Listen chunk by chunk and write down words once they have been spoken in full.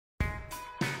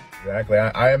Exactly.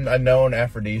 I am a known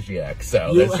aphrodisiac,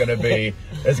 so there's gonna be.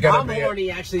 I'm already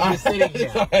actually just sitting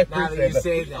here. Now that you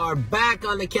say that. Are back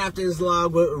on the Captain's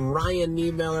Log with Ryan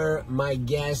Niemiller, my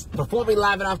guest, performing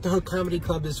live at Off the Hook Comedy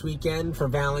Club this weekend for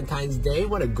Valentine's Day.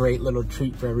 What a great little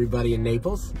treat for everybody in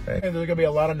Naples. And there's gonna be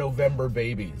a lot of November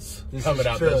babies coming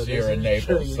out this year in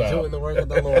Naples. You're doing the work of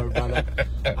the Lord, brother.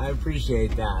 I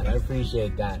appreciate that. I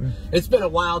appreciate that. It's been a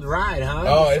wild ride, huh?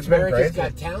 Oh, it's been crazy. America's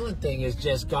Got Talent thing has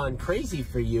just gone crazy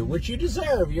for you, which you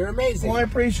deserve. You're amazing. Well, I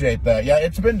appreciate that. Yeah,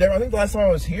 it's been different. I think the last time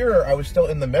I was here, I was still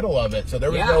in the middle of it, so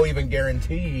there was no even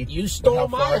guarantee. You stole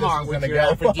my heart with your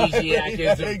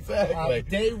aphrodisiacism. Exactly.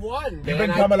 Day one, man. You've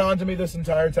been coming on to me this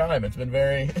entire time. It's been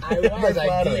very. I was.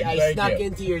 I snuck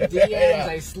into your DMs.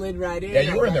 I slid right in. Yeah,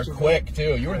 you were in there quick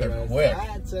too. You were in there quick.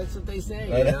 That's what they say.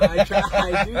 You know? I try.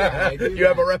 I do that. You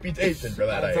have a reputation for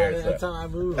that. That's how I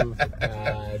move.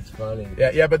 It's funny.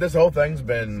 Yeah, but this whole thing's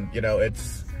been,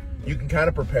 you can kind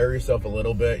of prepare yourself a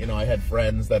little bit. I had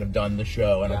friends that have done the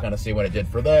show, and I kind of see what it did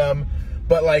for them.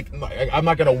 But I'm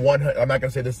not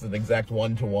gonna say this is an exact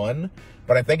one-to-one,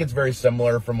 but I think it's very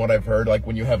similar from what I've heard. Like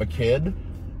when you have a kid,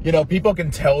 people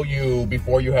can tell you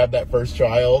before you have that first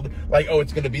child, like, oh,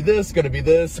 it's gonna be this,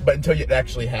 but until it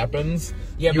actually happens,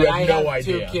 you have no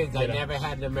idea. 2 kids. I never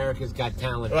had an America's Got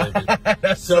Talent baby.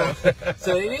 so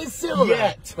it is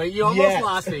similar. But you almost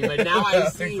lost me. But now I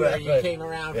see where you came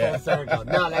around full circle.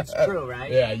 No, that's true, right?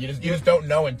 Yeah, you just don't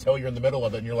know until you're in the middle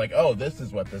of it, and you're like, oh, this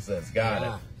is what this is. Got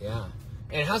it. Yeah.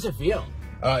 And how's it feel?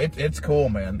 It's cool,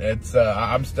 man. It's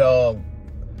I'm still.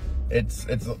 It's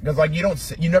because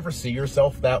you never see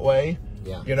yourself that way.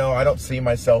 Yeah. I don't see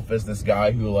myself as this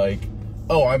guy who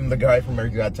oh, I'm the guy from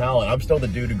America's Got Talent. I'm still the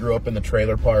dude who grew up in the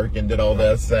trailer park and did all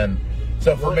this. And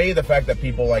so for me, the fact that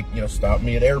people stop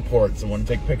me at airports and want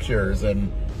to take pictures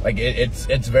and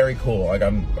it's very cool.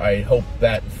 I hope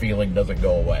that feeling doesn't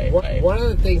go away. One of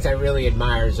the things I really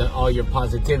admire is all your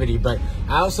positivity, but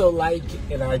I also like,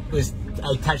 and I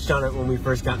touched on it when we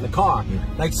first got in the car,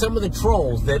 like some of the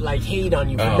trolls that hate on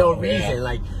you for no reason.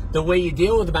 Like the way you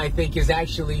deal with them, I think, is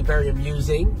actually very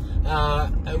amusing.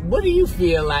 What do you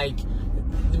feel like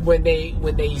when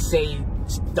they say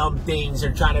dumb things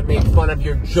or try to make fun of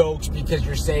your jokes because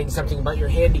you're saying something about your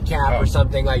handicap or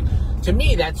something? To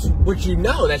me, that's what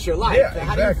that's your life. Yeah,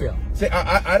 How do you feel? See,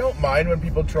 I don't mind when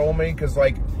people troll me because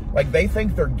they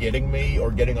think they're getting me or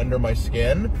getting under my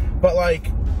skin, but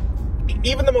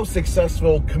even the most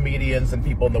successful comedians and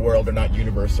people in the world are not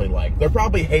universally liked. They're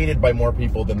probably hated by more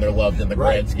people than they're loved in the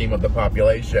grand scheme of the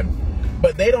population.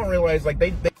 But they don't realize,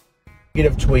 they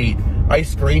negative tweet, I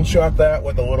screenshot that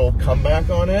with a little comeback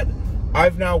on it.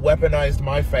 I've now weaponized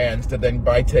my fans to then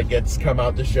buy tickets, come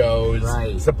out to shows,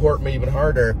 support me even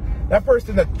harder. That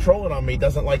person that's trolling on me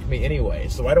doesn't like me anyway,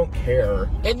 so I don't care.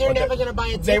 And they're never going to buy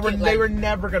a ticket. They were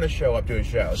never going to show up to a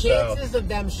show. Chances of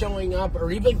them showing up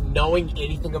or even knowing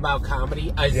anything about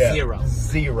comedy are zero.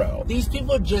 Zero. These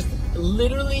people just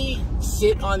literally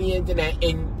sit on the internet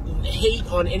and hate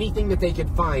on anything that they could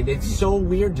find. It's so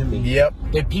weird to me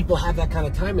that people have that kind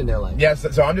of time in their life. Yes,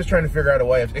 so I'm just trying to figure out a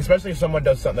way, especially if someone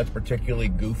does something that's particularly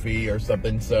goofy or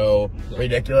something so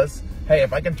ridiculous. Hey,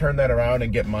 if I can turn that around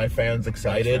and get my fans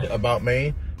excited about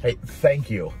me, hey,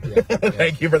 thank you.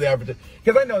 Thank you for the opportunity.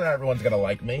 Because I know not everyone's going to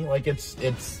like me. It's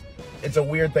a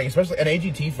weird thing, especially, and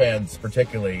AGT fans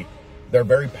particularly, they're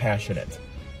very passionate.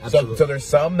 So there's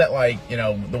some that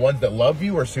the ones that love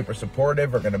you are super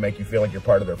supportive, are going to make you feel like you're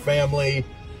part of their family.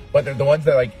 But they're the ones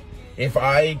that if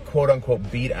I quote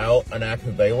unquote beat out an act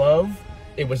that they love,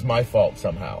 it was my fault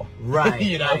somehow.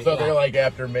 Right. So they're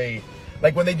after me.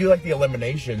 When they do the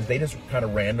eliminations, they just kind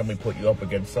of randomly put you up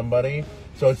against somebody.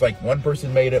 So it's one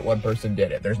person made it, one person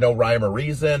did it. There's no rhyme or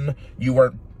reason. You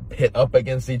weren't pit up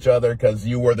against each other because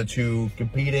you were the two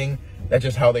competing. That's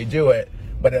just how they do it.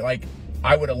 But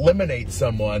I would eliminate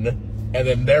someone, and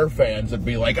then their fans would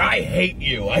be like, I hate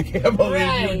you. I can't believe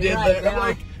you did that. And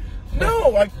I'm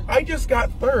no, I just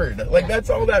got third.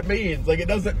 That's all that means. It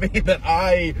doesn't mean that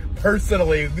I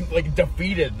personally,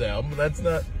 defeated them. That's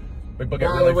not... People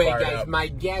get really fired up. My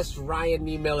guest, Ryan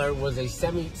Niemiller, was a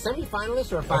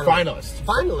semi-finalist or a finalist?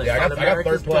 Finalist. Yeah, I got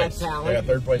third place. I got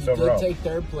third place overall. Did take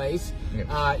third place.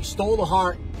 Stole the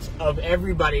heart of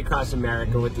everybody across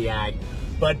America with the act.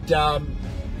 But...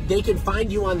 they can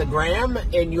find you on the gram,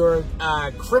 and you're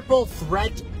Cripple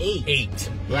Threat 8. 8,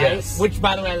 right? Yes. Which,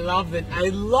 by the way, I love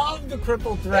the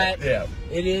Cripple Threat. Yeah.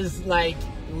 It is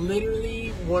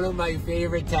literally one of my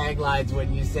favorite taglines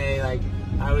when you say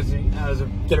I was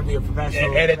gonna be a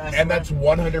professional wrestler. And that's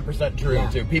 100% true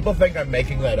too. People think I'm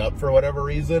making that up for whatever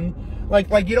reason.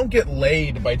 Like you don't get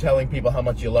laid by telling people how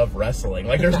much you love wrestling.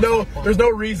 Like there's no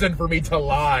reason for me to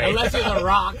lie. Unless you're The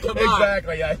Rock. Come on.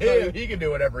 Exactly. Yeah. He can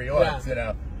do whatever he wants. You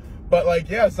know. But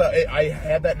so I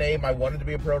had that name. I wanted to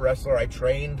be a pro wrestler. I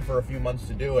trained for a few months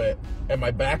to do it, and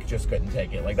my back just couldn't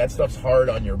take it. Like that stuff's hard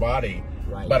on your body.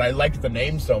 Right. But I liked the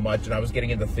name so much, and I was getting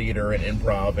into theater and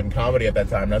improv and comedy at that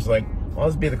time. And I was like, well,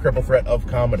 let's be the triple threat of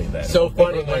comedy then. So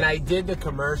funny. When I did the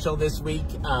commercial this week,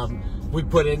 we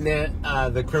put in there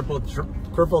the crippled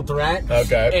threat.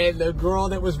 Okay. And the girl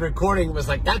that was recording was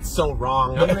like, "That's so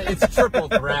wrong. It's triple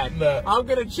threat. No. I'm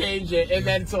gonna change it." And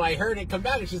then so I heard it come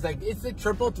back, and she's like, "It's the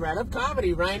triple threat of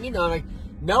comedy, Ryan." You know, I'm like,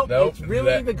 Nope, it's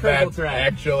really the cripple threat.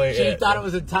 Actually, she thought it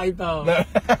was a typo.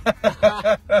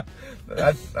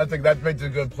 I think that makes a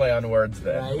good play on words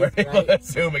then. Right, where people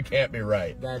assume it can't be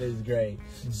right. That is great.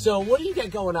 So what do you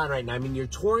got going on right now? I mean, you're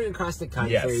touring across the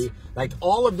country. Yes. Like,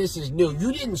 all of this is new.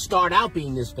 You didn't start out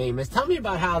being this famous. Tell me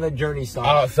about how the journey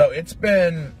started. Oh, so it's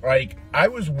been, like, I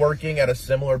was working at a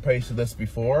similar pace to this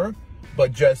before,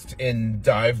 but just in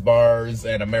dive bars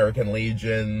and American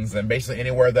Legions and basically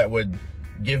anywhere that would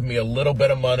give me a little bit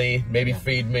of money, maybe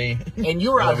feed me. And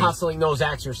you were out hustling those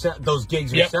acts yourself, those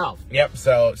gigs yourself. Yep.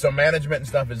 So management and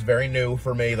stuff is very new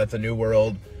for me. That's a new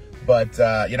world. But,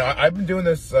 you know, I've been doing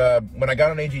this, when I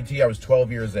got on AGT, I was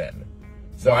 12 years in.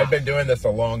 So wow. I've been doing this a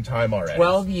long time already.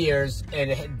 12 years,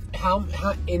 and how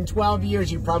in 12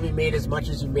 years you probably made as much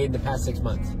as you made in the past 6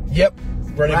 months. Yep,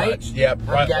 pretty much. Yep.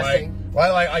 I'm guessing.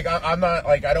 I'm not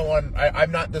like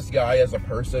I'm not this guy as a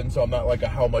person, so I'm not like a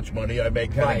how much money I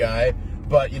make kind of guy.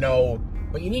 But you know,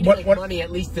 but you need to make money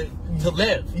at least to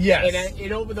live. Yes.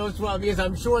 And over those 12 years,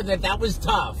 I'm sure that was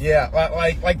tough. Yeah.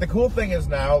 Like the cool thing is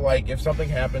now, like if something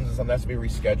happens and something has to be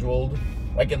rescheduled,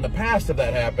 like in the past, if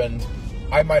that happened,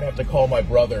 I might have to call my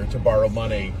brother to borrow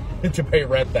money to pay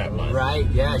rent that month. Right,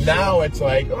 yeah. Now it's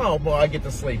like, oh, well, I get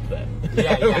to sleep then.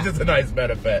 Yeah. Which is a nice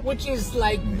benefit. Which is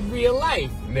like real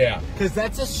life. Yeah. Because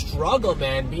that's a struggle,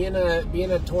 man, being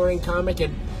a touring comic.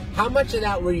 And how much of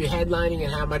that were you headlining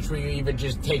and how much were you even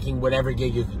just taking whatever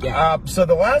gig you could get? So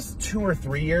the last 2 or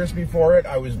 3 years before it,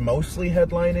 I was mostly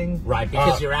headlining. Right,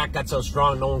 because your act got so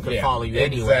strong, no one could follow you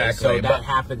anyway. Exactly. So that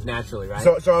happens naturally, right?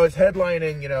 So I was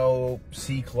headlining, you know,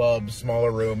 C clubs,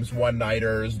 smaller rooms,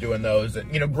 one-nighters, doing those.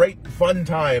 And, you know, great fun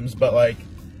times, but like,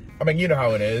 I mean, you know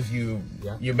how it is. You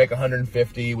make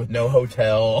 150 with no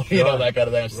hotel, you know, that kind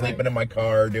of thing. Sleeping in my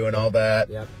car, doing all that.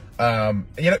 Yep.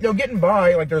 You know, getting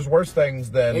by, like, there's worse things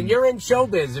than... And you're in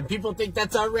showbiz, and people think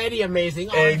that's already amazing.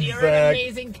 Oh, you're an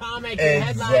amazing comic.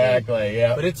 Exactly,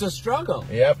 yeah. But it's a struggle.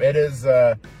 Yep, it is.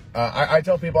 I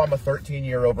tell people I'm a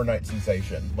 13-year overnight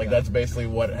sensation. Like, that's basically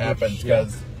what happens.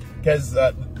 Because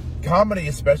comedy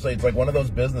especially, it's like one of those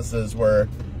businesses where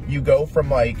you go from,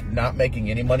 like, not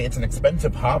making any money. It's an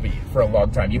expensive hobby for a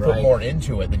long time. You put more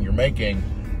into it than you're making,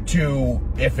 to,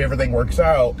 if everything works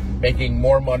out, making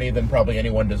more money than probably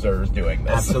anyone deserves doing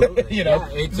this. Absolutely. You know,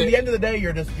 at the end of the day,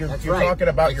 you're talking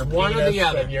about your penis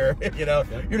and you're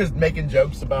just making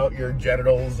jokes about your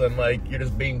genitals and like you're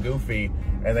just being goofy,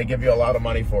 and they give you a lot of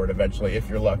money for it eventually if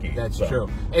you're lucky. That's true.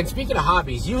 And speaking of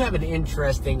hobbies, you have an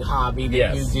interesting hobby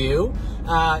that you do.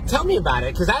 Tell me about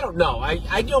it, because I don't know.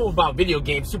 I know about video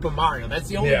games, Super Mario. That's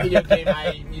the only video game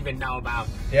I even know about.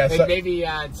 Yeah, and maybe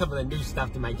some of the new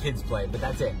stuff that my kids play, but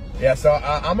that's it. Yeah, so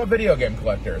I'm a video game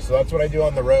collector, so that's what I do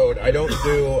on the road. I don't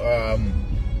do,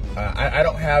 I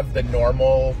don't have the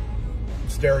normal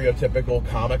stereotypical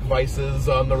comic vices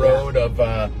on the road of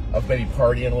maybe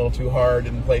partying a little too hard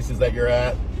in places that you're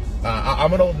at.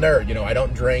 I'm an old nerd, you know. I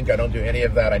don't drink, I don't do any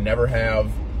of that. I never have.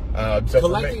 So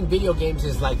collecting video games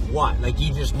is like what? Like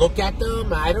you just look at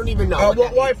them? I don't even know.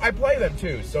 I play them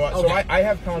too. So I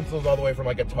have consoles all the way from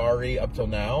like Atari up till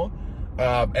now.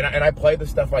 And I play the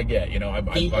stuff I get, you know. I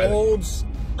buy old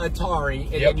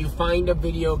Atari, and then you find a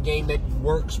video game that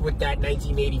works with that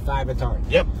 1985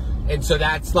 Atari. Yep. And so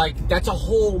that's a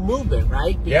whole movement,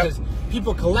 right? Because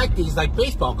people collect these like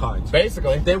baseball cards.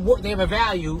 Basically. They have a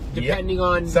value depending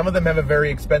on... Some of them have a very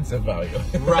expensive value.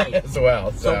 Right. As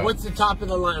well. So what's the top of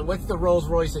the line? What's the Rolls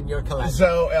Royce in your collection?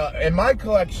 So in my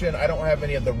collection, I don't have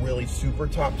any of the really super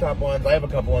top ones. I have a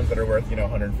couple ones that are worth, you know,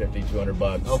 150, 200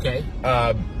 bucks. Okay.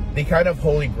 The kind of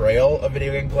holy grail of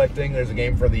video game collecting, there's a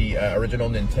game for the original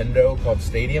Nintendo called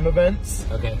Stadium Events.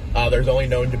 Okay. There's only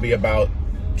known to be about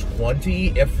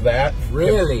 20, if that,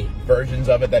 versions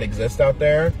of it that exist out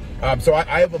there. So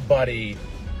I have a buddy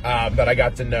that I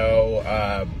got to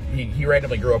know. He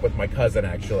randomly grew up with my cousin,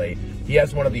 actually. He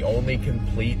has one of the only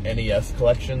complete NES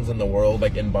collections in the world,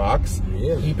 like in box.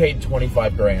 Really? He paid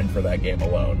 $25,000 for that game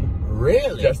alone.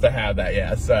 Really? Just to have that,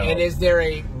 yeah. So. And is there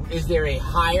a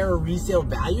higher resale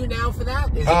value now for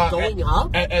that? Is it going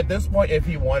up? At this point, if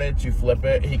he wanted to flip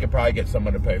it, he could probably get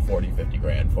someone to pay 40, 50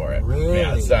 grand for it. Really?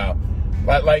 Yeah, so,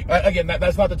 like again,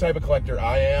 that's not the type of collector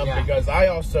I am, because I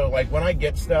also, like, when I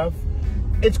get stuff,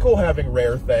 it's cool having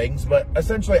rare things, but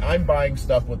essentially I'm buying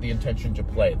stuff with the intention to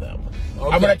play them. Okay.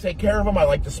 I'm going to take care of them. I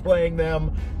like displaying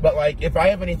them. But, like, if I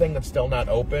have anything that's still not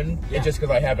open, it's just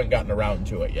because I haven't gotten around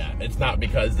to it yet. It's not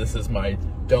because this is my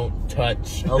don't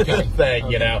touch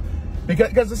thing, you know?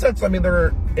 Because essentially, I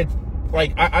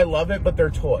mean, I love it, but they're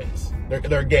toys.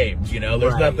 They're games, you know?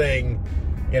 There's nothing,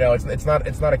 you know, it's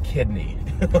not a kidney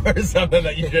or something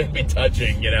that you shouldn't be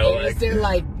touching, you know? Is there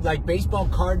like baseball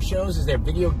card shows? Is there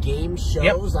video game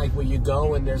shows like where you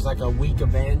go and there's like a week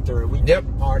event or a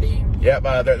weekend party? Yep,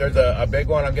 there's a big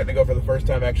one. I'm getting to go for the first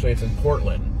time. Actually, it's in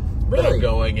Portland. Really? I'm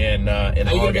going in August.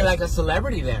 Are you gonna be like a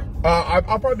celebrity there? I'll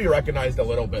probably be recognized a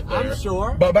little bit there. I'm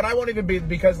sure. But I won't even be,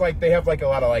 because like they have like a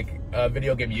lot of like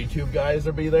video game YouTube guys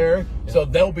will be there, so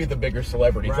they'll be the bigger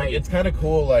celebrities. Right. Like, it's kind of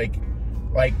cool, like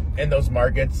in those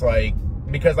markets, like,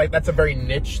 because like that's a very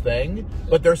niche thing,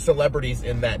 but there's celebrities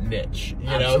in that niche, you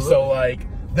know. So like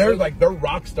they're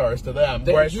rock stars to them,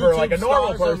 whereas for like a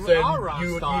normal person,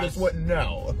 you just wouldn't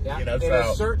know. Yeah. You know, in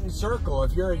a certain circle,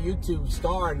 if you're a YouTube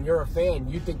star and you're a fan,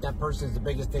 you think that person is the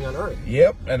biggest thing on earth.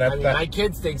 Yep, and that's, my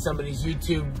kids think some of these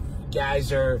YouTube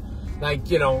guys are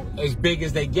like, you know, as big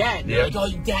as they get. And they're like,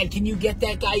 oh, Dad, can you get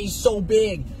that guy? He's so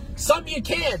big. Some you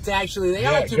can't, actually. They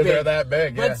are too big. They're that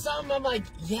big, But some, I'm like,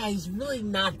 yeah, he's really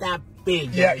not that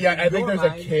big. Yeah, I think there's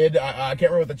a kid, I can't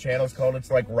remember what the channel's called. It's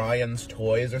like Ryan's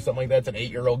Toys or something like that. It's an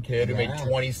 8-year-old kid who made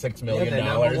 $26 million.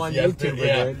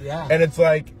 And it's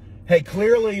like, hey,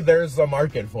 clearly there's a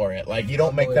market for it. Like, you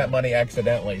don't make that money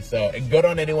accidentally. So, good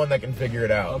on anyone that can figure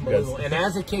it out. And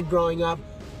as a kid growing up,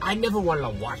 I never wanted to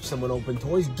watch someone open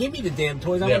toys. Give me the damn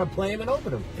toys. I want to play them and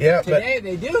open them. Yeah, today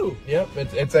they do. Yep,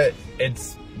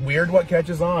 it's weird what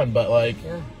catches on, but like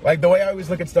the way I always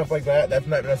look at stuff like that, that's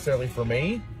not necessarily for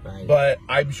me. Right. But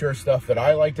I'm sure stuff that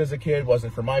I liked as a kid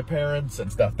wasn't for my parents,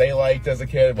 and stuff they liked as a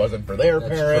kid wasn't for their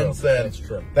parents. True. And that's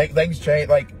true. Things change.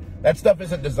 Like, that stuff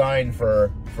isn't designed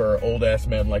for old ass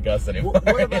men like us anymore.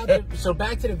 What about so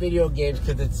back to the video games,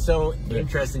 because it's so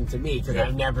interesting to me, because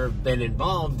I've never been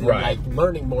involved in like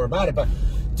learning more about it. But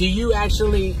do you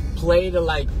actually play to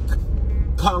like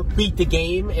beat the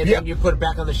game and then you put it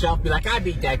back on the shelf and be like, I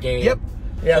beat that game? Yep.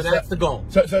 Yeah, so that's the goal.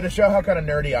 So to show how kind of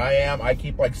nerdy I am, I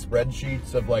keep like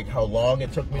spreadsheets of like how long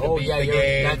it took me to beat the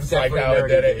game, like how I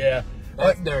did it. Yeah.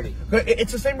 That's nerdy.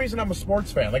 It's the same reason I'm a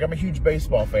sports fan. Like, I'm a huge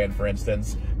baseball fan, for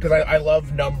instance, because I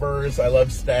love numbers, I love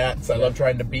stats, I love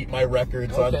trying to beat my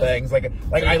records on things. Like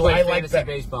so I like that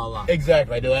baseball a lot.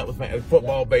 Exactly, I do that with my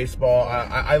football, baseball.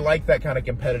 I like that kind of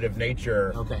competitive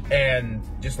nature. And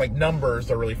just like numbers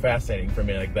are really fascinating for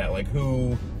me, like that. Like,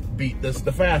 who beat this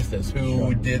the fastest?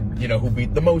 Who did, you know, who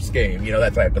beat the most game? You know,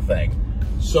 that type of thing.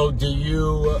 So do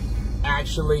you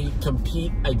actually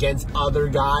compete against other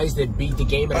guys that beat the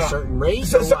game at a certain rate?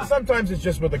 So sometimes it's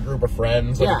just with a group of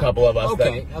friends, like a couple of us.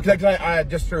 Because I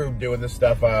just through doing this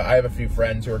stuff, I have a few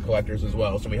friends who are collectors as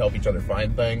well, so we help each other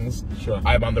find things. Sure.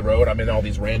 I'm on the road. I'm in all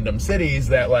these random cities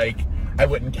that like I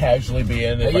wouldn't casually be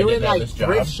in if I didn't have this job.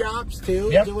 Are you in like thrift shops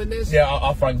too, doing this? Yeah,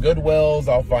 I'll find Goodwills.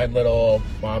 I'll find little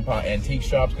mom and pop antique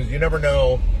shops, because you never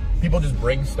know. People just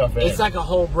bring stuff in. It's like a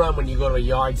home run when you go to a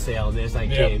yard sale and there's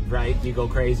like kids, right? You go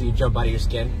crazy, you jump out of your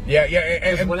skin. Yeah.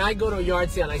 And when I go to a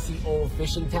yard sale and I see old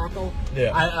fishing tackle,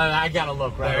 I gotta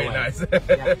look right away. Nice.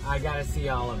 I gotta see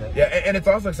all of it. Yeah, and it's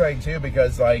also exciting too,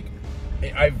 because like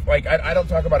I don't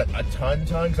talk about it a ton,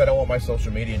 because I don't want my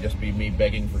social media just be me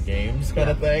begging for games kind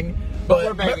of thing. But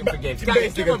we're begging for games.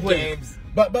 Guys, give them games.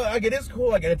 But like, it is cool.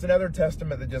 Like, and it's another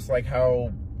testament to just like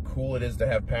how cool it is to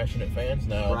have passionate fans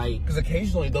now. Right. Because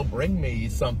occasionally they'll bring me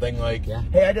something like,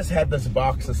 hey, I just had this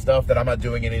box of stuff that I'm not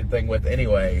doing anything with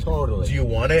anyway. Totally. Do you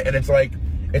want it? And it's like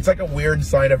a weird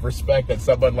sign of respect that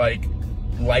someone like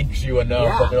likes you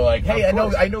enough that they're like, hey,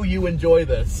 I know you enjoy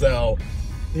this, so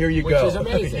here you go. Which is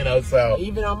amazing. You know, so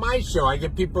even on my show, I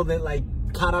get people that like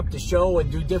cut up the show and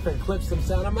do different clips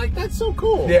themselves. I'm like, that's so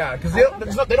cool. Yeah, because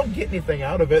they don't get anything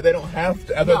out of it. They don't have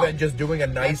to, other than just doing a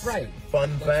nice, fun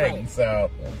thing. Right. So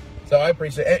I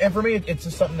appreciate it. And for me, it's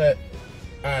just something that,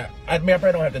 I mean, I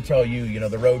probably don't have to tell you, you know,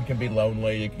 the road can be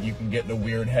lonely. You can get in a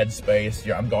weird headspace.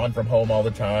 I'm gone from home all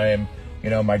the time.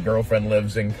 You know, my girlfriend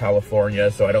lives in California,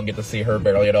 so I don't get to see her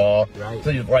barely at all. Right.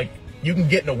 So you can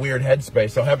get in a weird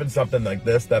headspace. So having something like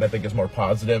this that I think is more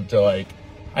positive to like,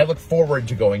 I look forward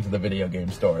to going to the video game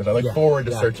stores. I look forward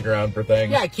to searching around for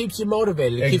things. Yeah, it keeps you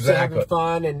motivated. It keeps you having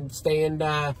fun and staying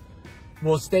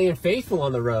Well, staying faithful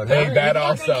on the road. Hey, huh? that You're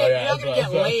also, you're not gonna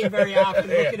get laid very often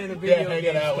looking at a video hanging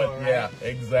game out store, with, right? yeah,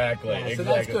 exactly. Yeah, so exactly.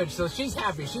 that's good. So she's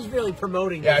happy. She's really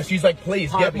promoting. Yeah, this she's like, please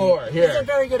hobby. get more It's here. a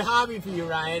very good hobby for you,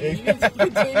 Ryan. You need to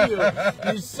continue.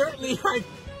 You certainly are.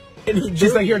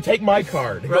 She's like, here, take my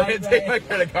card. Go Right, ahead, take my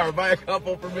credit card. Buy a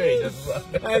couple for me.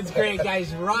 That's great,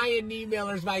 guys. Ryan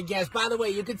Niemiller is my guest. By the way,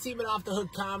 you can see him at Off the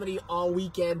Hook Comedy all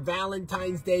weekend.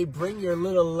 Valentine's Day, bring your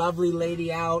little lovely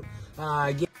lady out.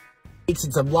 Get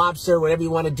some lobster, whatever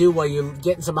you want to do while you're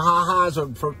getting some ha-has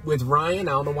with Ryan.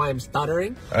 I don't know why I'm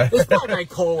stuttering. It's probably my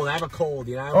cold. I have a cold,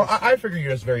 you know. Oh, I figure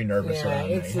you're just very nervous around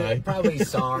me. It's probably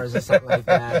SARS or something like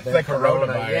that. It's like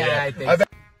coronavirus. Yeah, I think I've had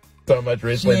so much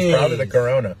recently. It's probably the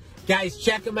corona. Guys,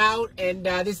 check them out. And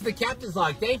this is the Captain's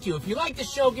Log. Thank you. If you like the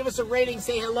show, give us a rating,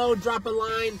 say hello, drop a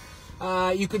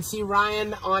line. You can see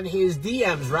Ryan on his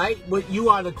DMs, right? You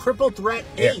are the Cripple Threat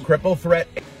 8. Yeah, Cripple Threat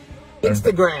 8.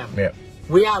 Instagram. Yeah.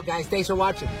 We out, guys. Thanks for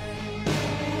watching.